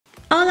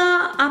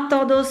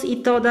todos y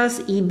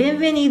todas y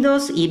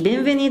bienvenidos y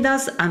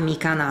bienvenidas a mi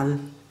canal.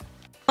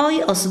 Hoy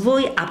os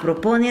voy a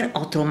proponer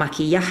otro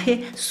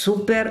maquillaje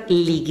súper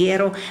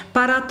ligero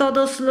para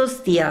todos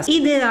los días,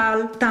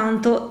 ideal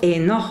tanto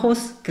en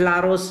ojos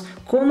claros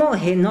como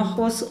en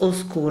ojos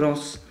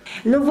oscuros.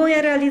 Lo voy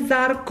a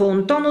realizar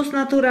con tonos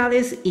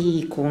naturales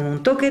y con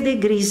un toque de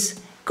gris,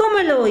 como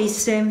lo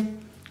hice,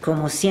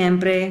 como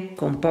siempre,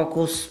 con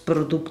pocos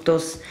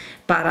productos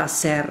para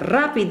ser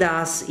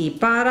rápidas y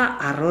para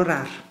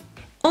ahorrar.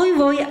 Hoy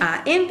voy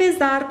a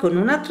empezar con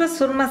una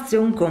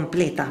transformación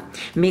completa.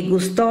 Me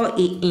gustó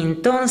y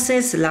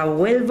entonces la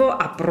vuelvo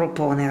a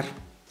proponer.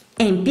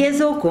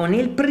 Empiezo con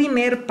el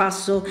primer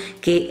paso,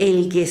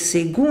 que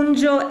según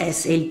yo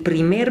es el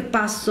primer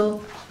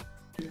paso,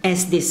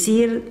 es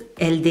decir,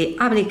 el de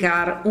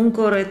aplicar un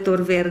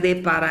corrector verde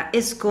para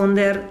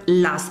esconder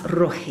las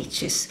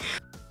rojeces.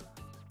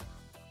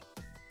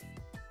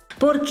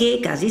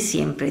 Porque casi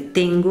siempre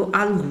tengo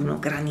alguno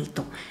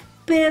granito.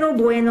 Pero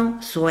bueno,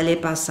 suele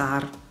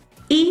pasar.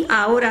 Y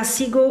ahora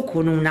sigo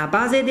con una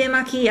base de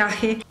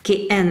maquillaje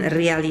que en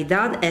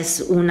realidad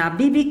es una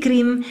BB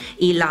cream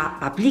y la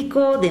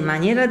aplico de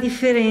manera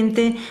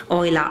diferente.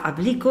 Hoy la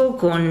aplico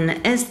con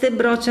esta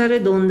brocha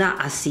redonda,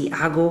 así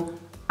hago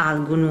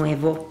algo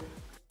nuevo.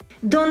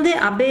 Donde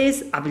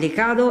habéis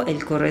aplicado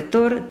el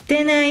corrector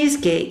tenéis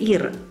que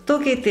ir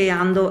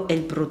toqueteando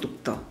el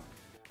producto.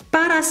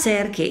 Para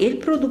hacer que el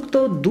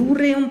producto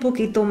dure un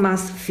poquito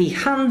más,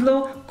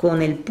 fijándolo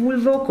con el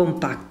polvo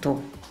compacto.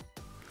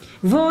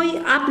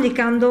 Voy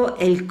aplicando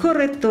el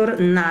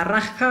corrector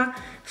naranja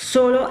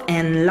solo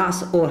en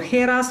las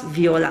ojeras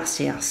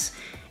violáceas.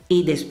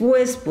 Y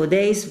después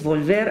podéis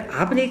volver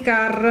a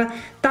aplicar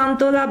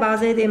tanto la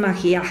base de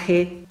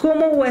maquillaje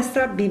como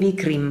vuestra BB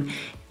cream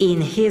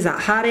en esa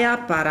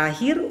área para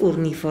ir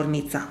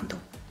uniformizando.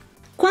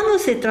 Cuando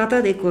se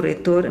trata de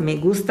corrector me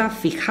gusta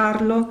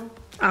fijarlo,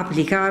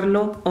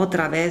 aplicarlo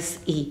otra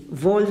vez y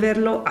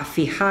volverlo a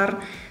fijar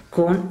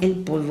con el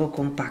polvo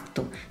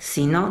compacto,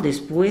 si no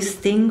después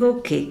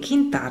tengo que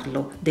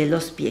quitarlo de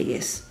los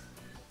pliegues.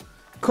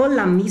 Con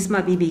la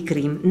misma BB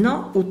cream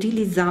no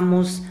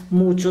utilizamos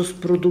muchos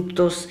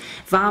productos,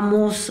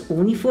 vamos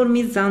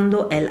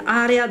uniformizando el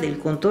área del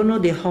contorno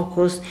de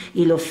ojos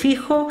y lo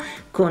fijo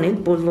con el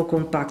polvo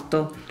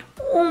compacto,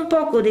 un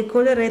poco de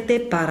colorete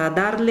para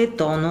darle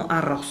tono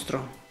al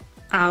rostro.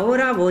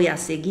 Ahora voy a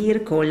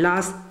seguir con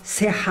las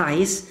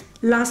cejas,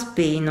 las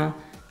peino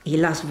y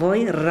las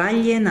voy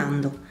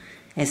rellenando.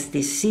 Es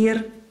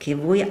decir, que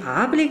voy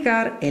a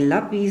aplicar el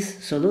lápiz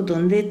solo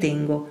donde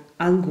tengo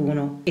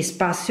algún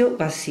espacio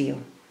vacío.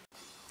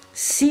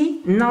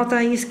 Si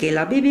notáis que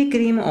la BB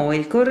cream o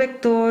el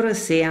corrector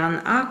se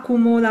han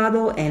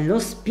acumulado en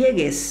los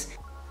pliegues,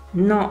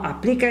 no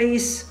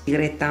aplicáis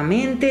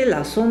directamente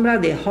la sombra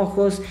de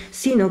ojos,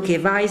 sino que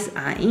vais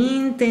a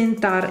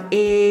intentar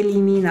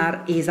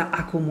eliminar esa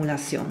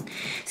acumulación.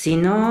 Si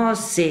no,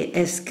 se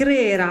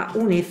creará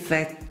un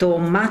efecto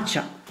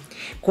matcha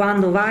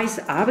cuando vais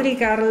a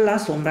aplicar la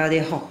sombra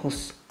de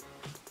ojos.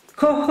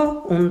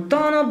 Cojo un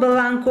tono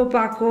blanco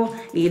opaco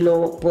y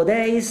lo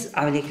podéis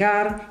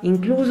aplicar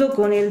incluso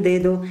con el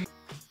dedo,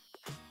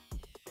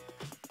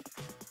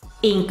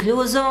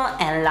 incluso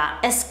en la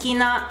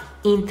esquina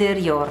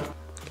interior.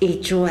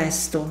 Hecho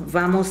esto,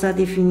 vamos a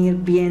definir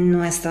bien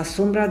nuestra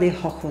sombra de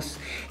ojos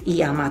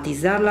y a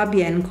matizarla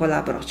bien con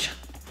la brocha.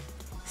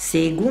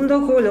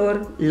 Segundo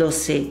color, lo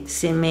sé,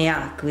 se me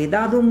ha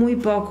cuidado muy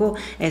poco,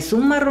 es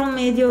un marrón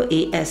medio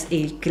y es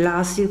el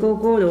clásico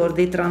color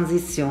de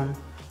transición.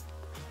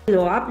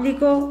 Lo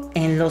aplico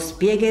en los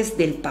pliegues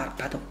del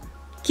párpado.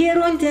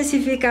 Quiero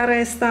intensificar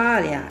esta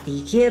área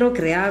y quiero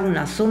crear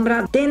una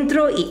sombra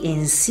dentro y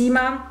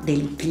encima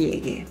del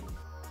pliegue.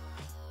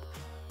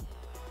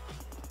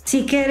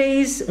 Si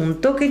queréis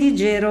un toque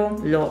ligero,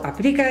 lo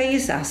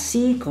aplicáis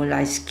así con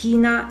la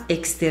esquina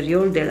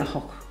exterior del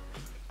ojo.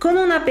 Con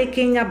una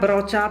pequeña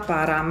brocha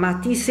para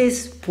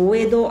matices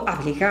puedo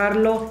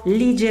aplicarlo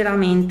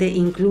ligeramente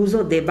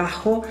incluso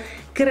debajo,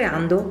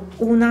 creando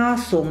una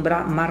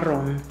sombra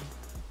marrón.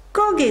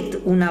 Coged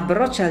una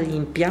brocha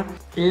limpia,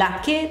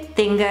 la que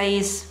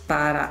tengáis,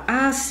 para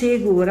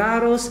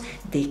aseguraros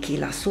de que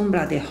la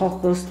sombra de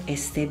ojos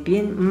esté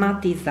bien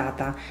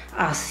matizada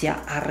hacia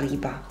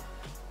arriba.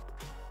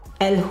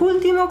 El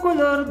último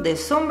color de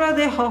sombra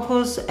de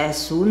ojos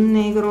es un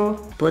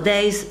negro.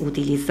 Podéis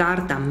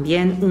utilizar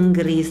también un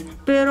gris,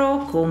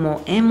 pero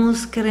como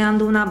hemos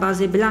creado una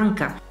base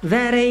blanca,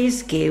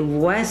 veréis que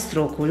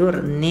vuestro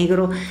color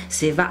negro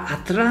se va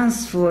a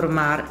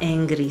transformar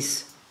en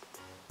gris.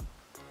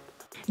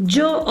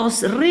 Yo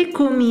os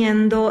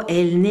recomiendo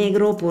el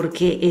negro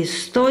porque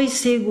estoy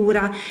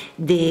segura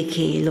de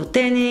que lo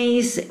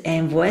tenéis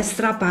en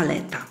vuestra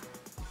paleta.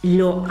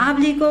 Lo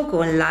aplico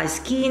con la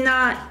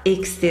esquina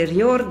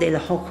exterior del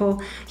ojo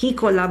y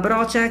con la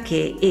brocha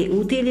que he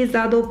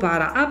utilizado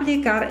para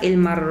aplicar el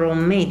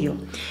marrón medio.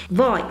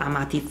 Voy a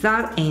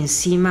matizar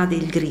encima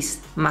del gris.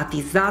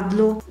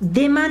 Matizadlo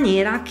de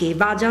manera que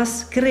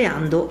vayas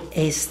creando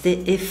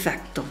este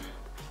efecto.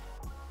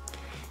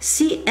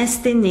 Si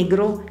este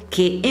negro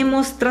que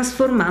hemos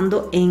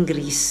transformado en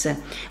gris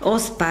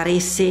os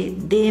parece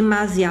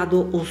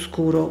demasiado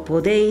oscuro,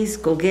 podéis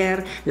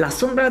coger la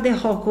sombra de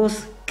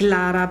ojos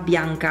clara,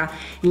 blanca,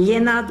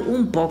 llenad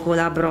un poco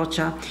la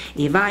brocha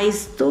y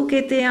vais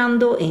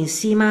toqueteando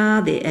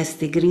encima de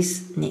este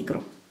gris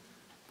negro.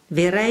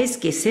 Veréis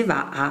que se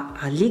va a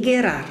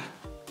aligerar.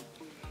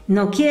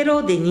 No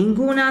quiero de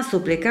ninguna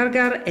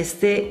sobrecargar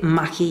este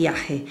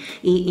maquillaje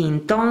y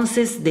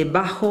entonces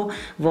debajo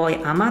voy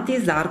a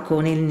matizar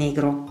con el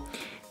negro.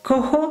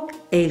 Cojo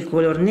el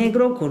color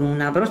negro con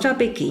una brocha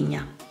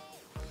pequeña.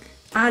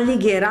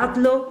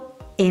 Aligeradlo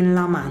en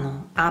la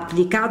mano.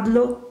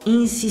 Aplicadlo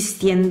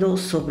insistiendo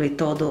sobre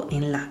todo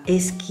en la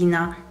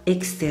esquina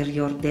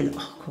exterior del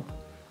ojo,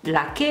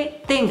 la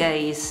que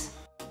tengáis.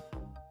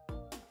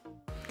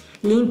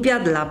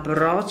 Limpiad la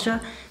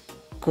brocha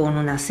con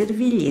una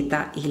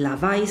servilleta y la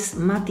vais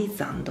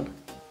matizando.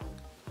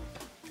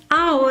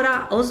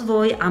 Ahora os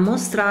voy a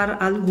mostrar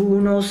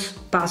algunos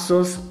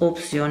pasos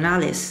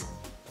opcionales,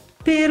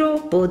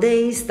 pero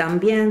podéis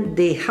también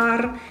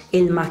dejar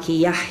el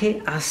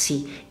maquillaje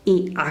así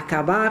y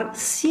acabar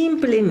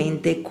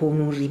simplemente con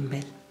un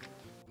rímel.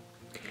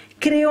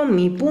 Creo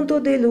mi punto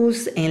de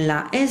luz en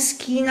la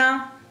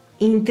esquina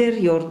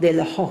interior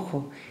del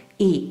ojo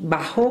y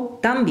bajo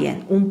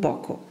también un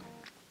poco.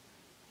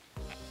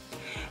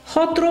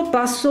 Otro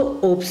paso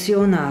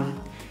opcional.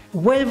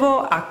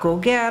 Vuelvo a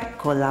coger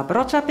con la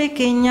brocha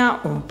pequeña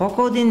un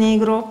poco de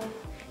negro,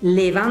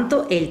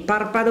 levanto el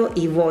párpado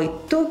y voy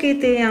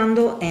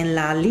toqueteando en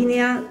la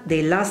línea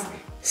de las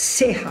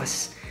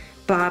cejas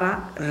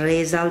para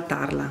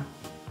resaltarla.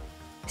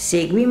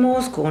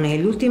 Seguimos con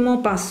el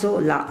último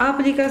paso, la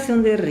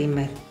aplicación del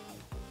rímel.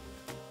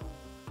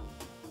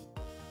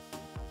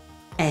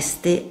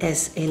 Este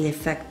es el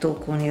efecto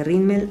con el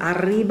rímel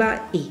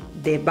arriba y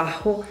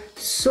debajo,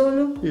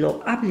 solo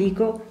lo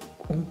aplico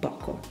un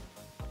poco.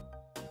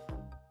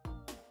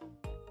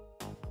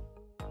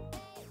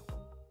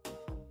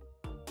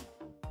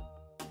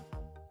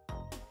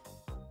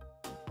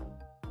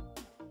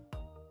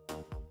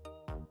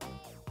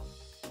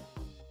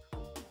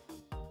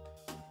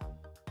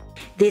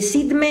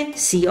 Decidme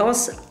si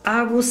os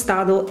ha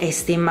gustado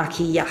este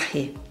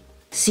maquillaje,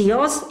 si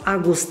os ha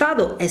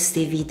gustado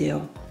este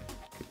video.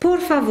 Por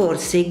favor,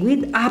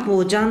 seguid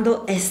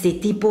apoyando este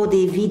tipo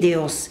de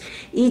videos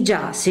y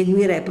ya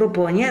seguiré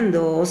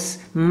proponiéndoos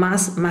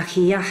más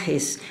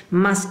maquillajes,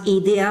 más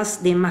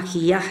ideas de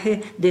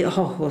maquillaje de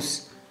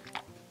ojos.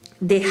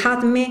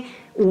 Dejadme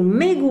un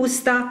me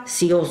gusta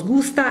si os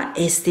gusta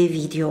este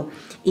video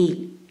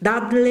y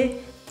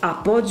dadle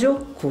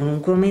apoyo con un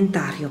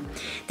comentario.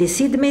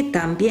 Decidme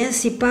también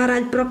si para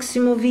el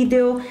próximo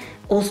video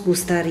os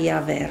gustaría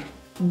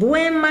ver.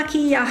 Buen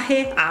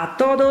maquillaje a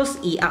todos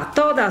y a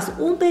todas.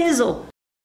 Un beso.